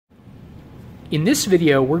In this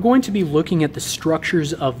video, we're going to be looking at the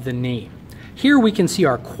structures of the knee. Here we can see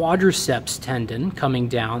our quadriceps tendon coming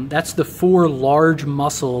down. That's the four large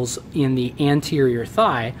muscles in the anterior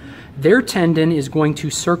thigh. Their tendon is going to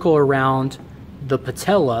circle around the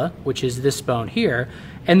patella, which is this bone here,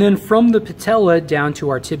 and then from the patella down to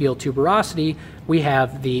our tibial tuberosity, we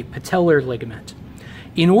have the patellar ligament.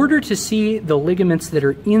 In order to see the ligaments that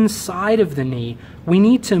are inside of the knee, we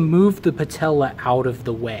need to move the patella out of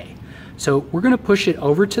the way. So we're going to push it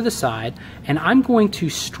over to the side, and I'm going to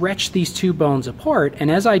stretch these two bones apart,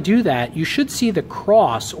 and as I do that, you should see the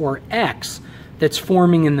cross or X that's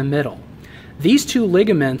forming in the middle. These two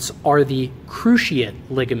ligaments are the cruciate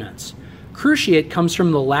ligaments. Cruciate comes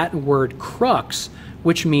from the Latin word crux,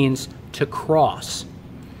 which means to cross.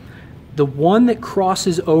 The one that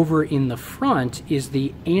crosses over in the front is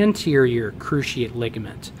the anterior cruciate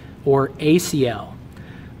ligament, or ACL.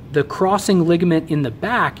 The crossing ligament in the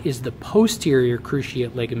back is the posterior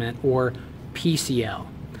cruciate ligament, or PCL.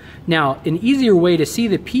 Now, an easier way to see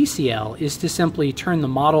the PCL is to simply turn the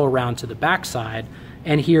model around to the back side,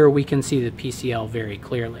 and here we can see the PCL very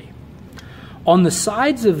clearly. On the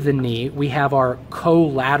sides of the knee, we have our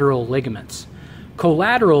collateral ligaments.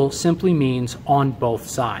 Collateral simply means on both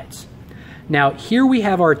sides. Now, here we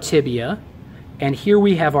have our tibia, and here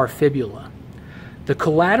we have our fibula. The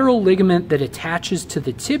collateral ligament that attaches to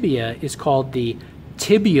the tibia is called the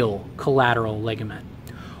tibial collateral ligament.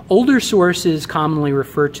 Older sources commonly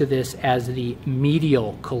refer to this as the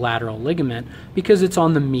medial collateral ligament because it's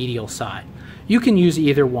on the medial side. You can use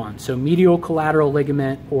either one, so medial collateral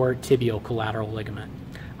ligament or tibial collateral ligament.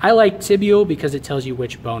 I like tibial because it tells you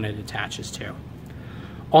which bone it attaches to.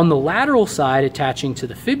 On the lateral side attaching to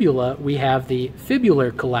the fibula, we have the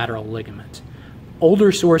fibular collateral ligament.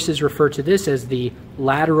 Older sources refer to this as the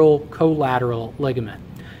lateral collateral ligament.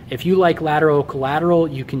 If you like lateral collateral,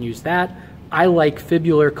 you can use that. I like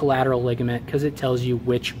fibular collateral ligament because it tells you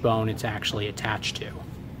which bone it's actually attached to.